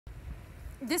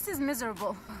This is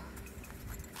miserable.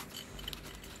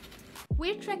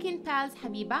 We're trekking pals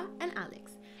Habiba and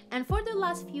Alex, and for the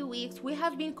last few weeks we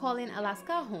have been calling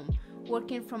Alaska home,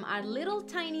 working from our little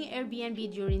tiny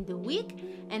Airbnb during the week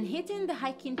and hitting the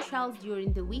hiking trails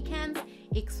during the weekends,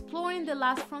 exploring the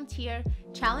last frontier,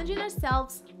 challenging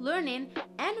ourselves, learning,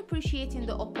 and appreciating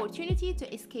the opportunity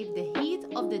to escape the heat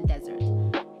of the desert.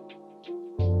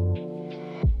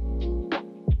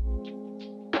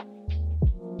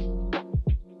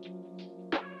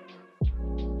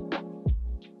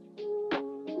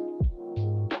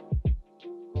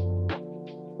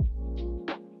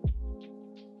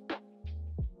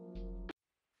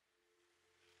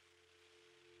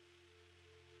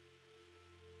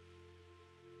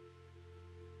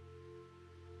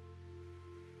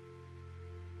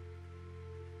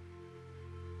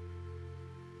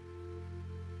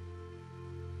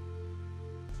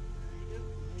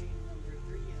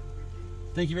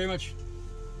 Thank you very much.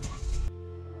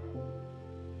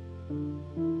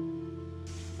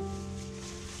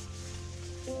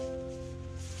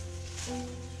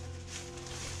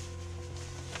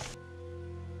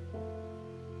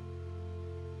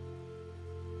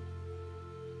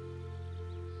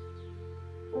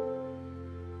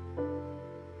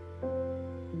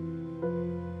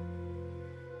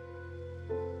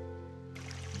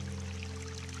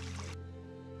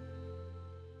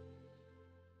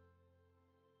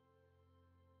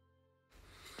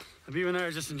 Habiba and I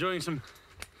are just enjoying some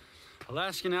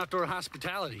Alaskan outdoor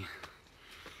hospitality.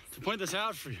 To point this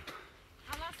out for you.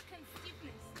 Alaskan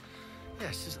steepness.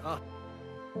 Yes, just up.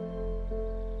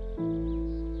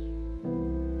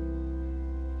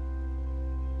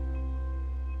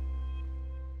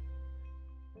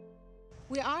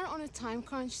 We are on a time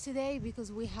crunch today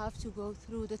because we have to go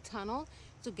through the tunnel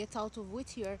to get out of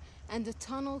Whittier, and the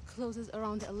tunnel closes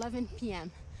around 11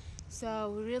 p.m.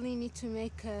 So we really need to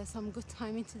make some good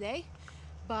timing today,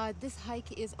 but this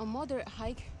hike is a moderate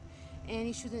hike and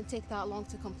it shouldn't take that long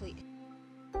to complete.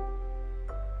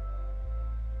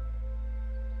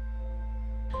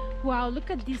 Wow, look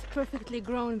at these perfectly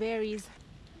grown berries.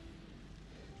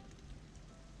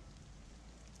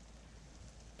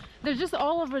 They're just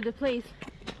all over the place,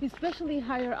 especially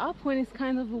higher up when it's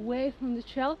kind of away from the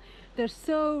trail. They're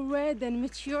so red and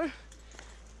mature.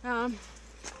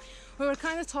 We were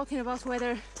kind of talking about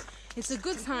whether it's a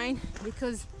good sign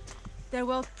because they're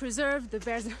well preserved, the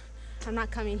bears are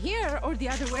not coming here, or the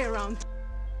other way around.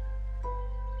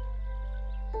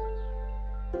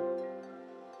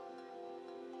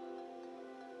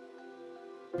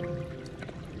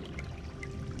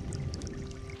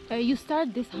 You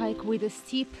start this hike with a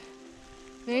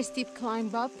very steep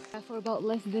climb up for about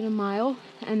less than a mile,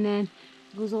 and then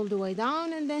goes all the way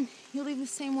down, and then you leave the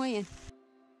same way in.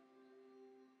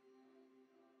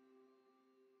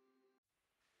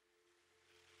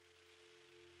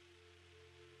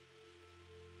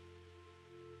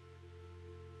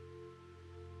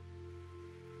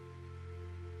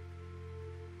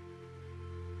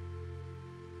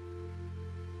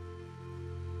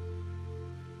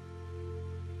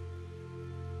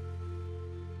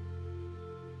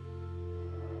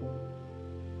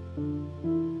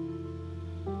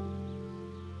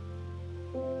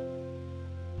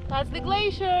 That's the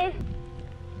glacier.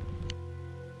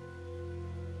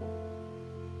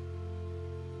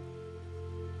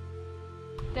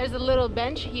 There's a little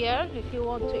bench here if you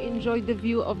want to enjoy the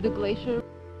view of the glacier.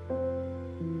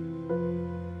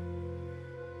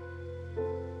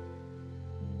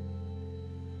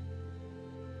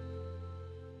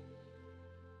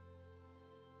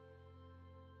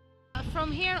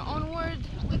 From here onward,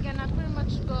 we're gonna pretty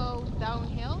much go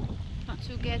downhill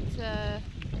to get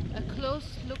a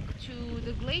close look to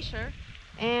the glacier,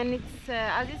 and it's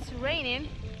as it's raining,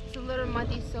 it's a little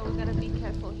muddy, so we're gonna be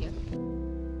careful here.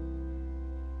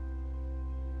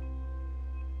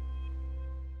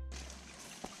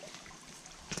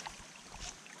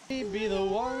 Be the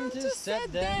one to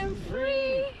set them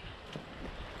free.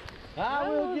 I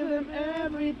will give them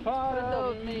every part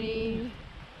of me.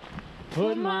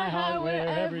 Put my heart where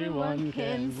everyone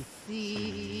can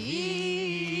see.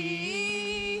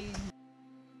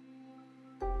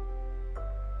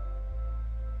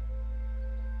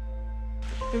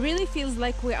 It really feels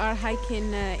like we are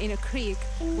hiking in a creek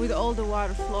with all the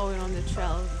water flowing on the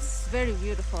trail. It's very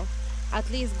beautiful, at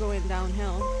least going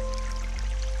downhill.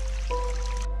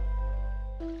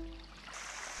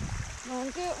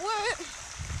 Don't get wet.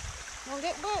 Don't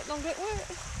get wet. Don't get wet.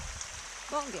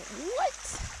 Don't get wet.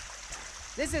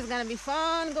 This is gonna be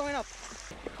fun going up.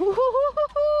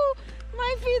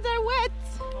 My feet are wet.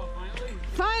 Oh, finally?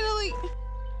 Finally.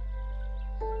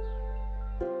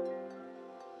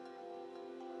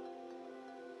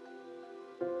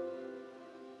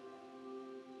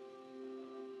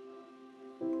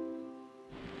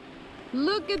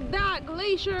 Look at that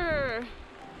glacier,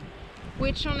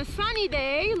 which on a sunny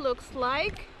day looks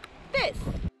like this.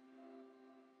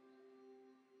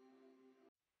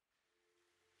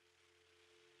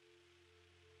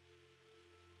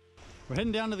 We're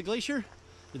heading down to the glacier.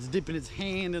 It's dipping its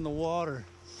hand in the water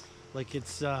like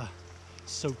it's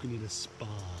soaking in a spa.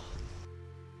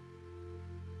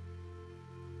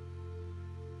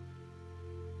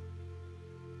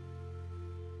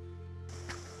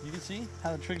 You can see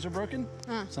how the twigs are broken.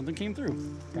 Something came through.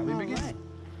 Probably a big animal.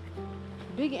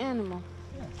 Big animal.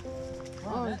 Yeah.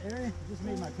 Wow, that area just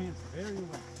made my pants very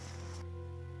wet.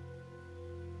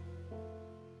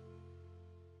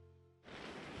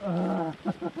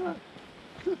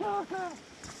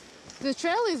 The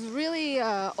trail is really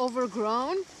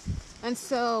overgrown, and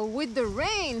so with the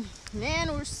rain,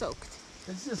 man, we're soaked.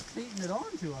 It's just beating it on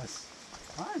to us.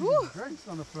 I'm Woo. drenched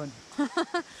on the front.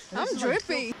 I'm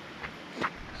dripping.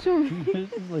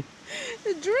 This is like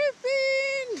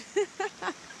Dripping.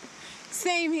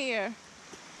 Same here.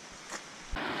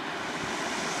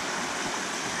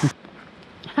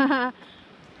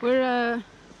 We're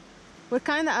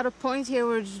kind of at a point here.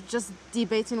 We're just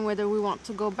debating whether we want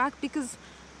to go back because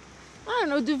I don't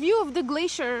know. The view of the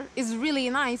glacier is really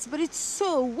nice, but it's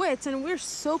so wet and we're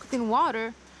soaked in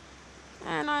water.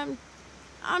 And I'm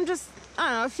just I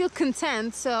don't know. I feel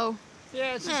content. So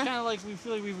yeah, it's just kind of like we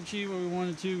feel like we've achieved what we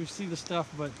wanted to. We see the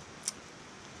stuff, but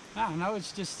I don't know.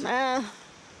 It's just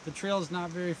the trail is not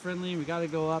very friendly. We got to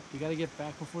go up. You got to get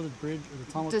back before the bridge or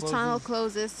the tunnel closes. The tunnel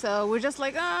closes, so we're just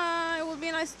like, it would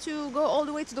be nice to go all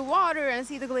the way to the water and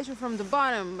see the glacier from the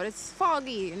bottom, but it's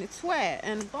foggy and it's wet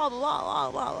and blah, blah,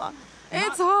 blah, blah, blah.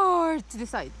 It's hard to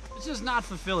decide. It's just not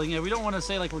fulfilling. Yeah, we don't want to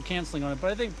say like we're canceling on it, but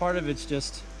I think part of it's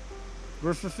just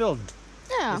we're fulfilled.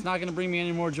 Yeah. It's not going to bring me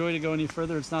any more joy to go any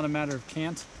further. It's not a matter of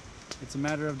can't. It's a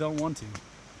matter of don't want to.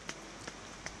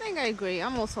 I think I agree.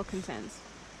 I'm also content.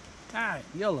 All right,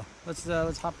 YOLO. Let's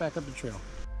hop back up the trail.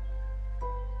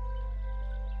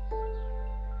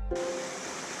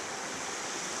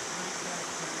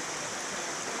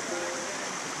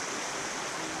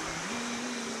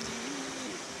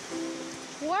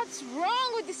 What's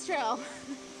wrong with this trail?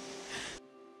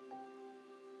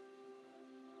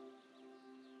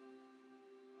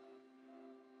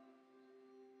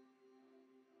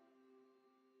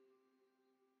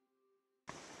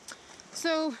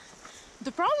 So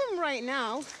the problem right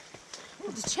now,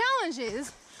 the challenge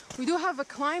is we do have a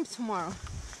climb tomorrow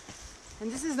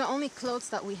and this is the only clothes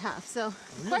that we have. So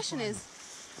the question is,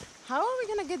 how are we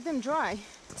gonna get them dry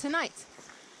tonight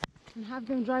and have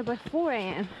them dry by 4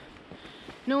 a.m.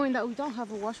 knowing that we don't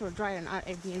have a washer or dryer in our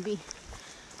Airbnb?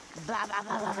 Blah, blah,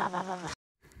 blah, blah, blah, blah, blah.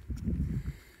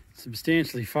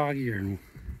 Substantially foggier and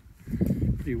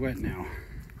pretty wet now.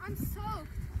 I'm soaked.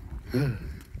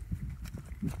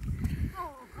 Oh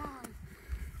God.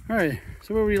 All right,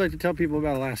 so what would you like to tell people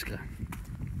about Alaska?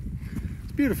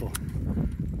 It's beautiful,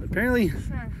 but apparently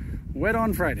Sure. wet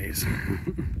on Fridays.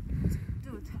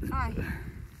 Dude,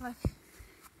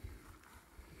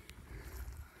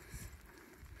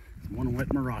 One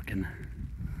wet Moroccan.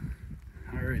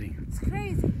 Alrighty. it's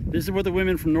crazy. This is what the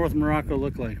women from North Morocco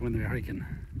look like when they're hiking.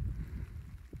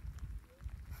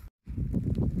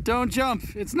 Don't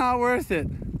jump, it's not worth it.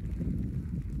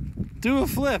 Do a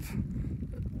flip.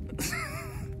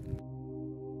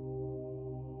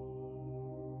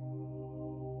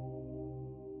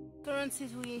 Current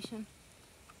situation.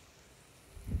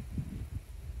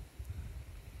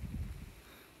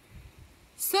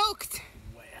 Soaked.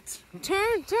 Wet.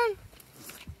 Turn.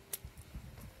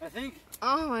 I think.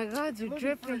 Oh my God, you're Looking for a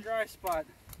dripping. dry spot.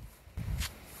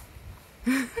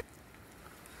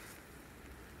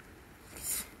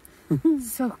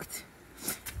 Soaked.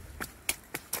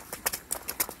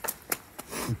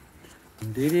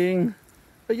 I'm dating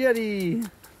a Yeti.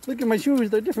 Look at my shoes,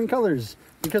 they're different colors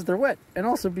because they're wet and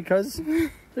also because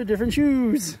they're different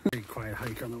shoes. Very quiet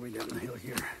hike on the way down the hill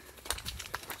here.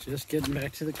 Just getting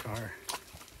back to the car.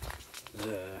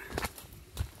 Let's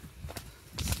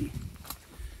see.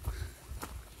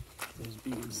 Those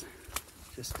beams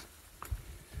just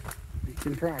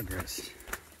making progress.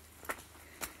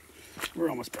 We're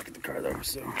almost back at the car though,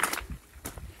 so I'm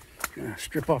gonna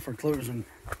strip off our clothes and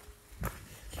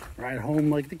ride home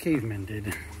like the cavemen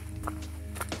did.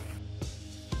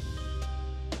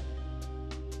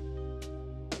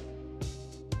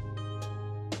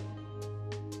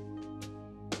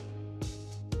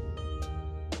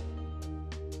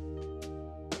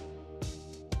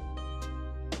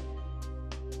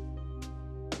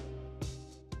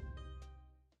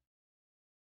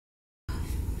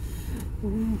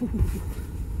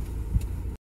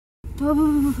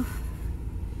 Oh.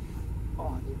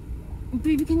 Oh, there we go.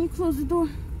 Baby, can you close the door?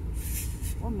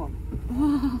 One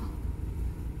moment.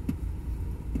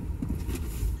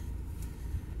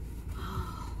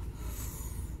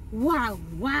 Wow,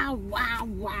 wow, wow,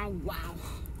 wow, wow.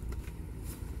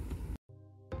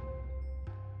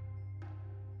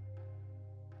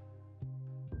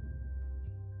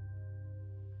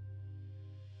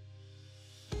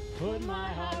 Put my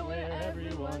heart where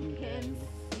everyone can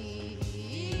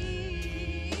see.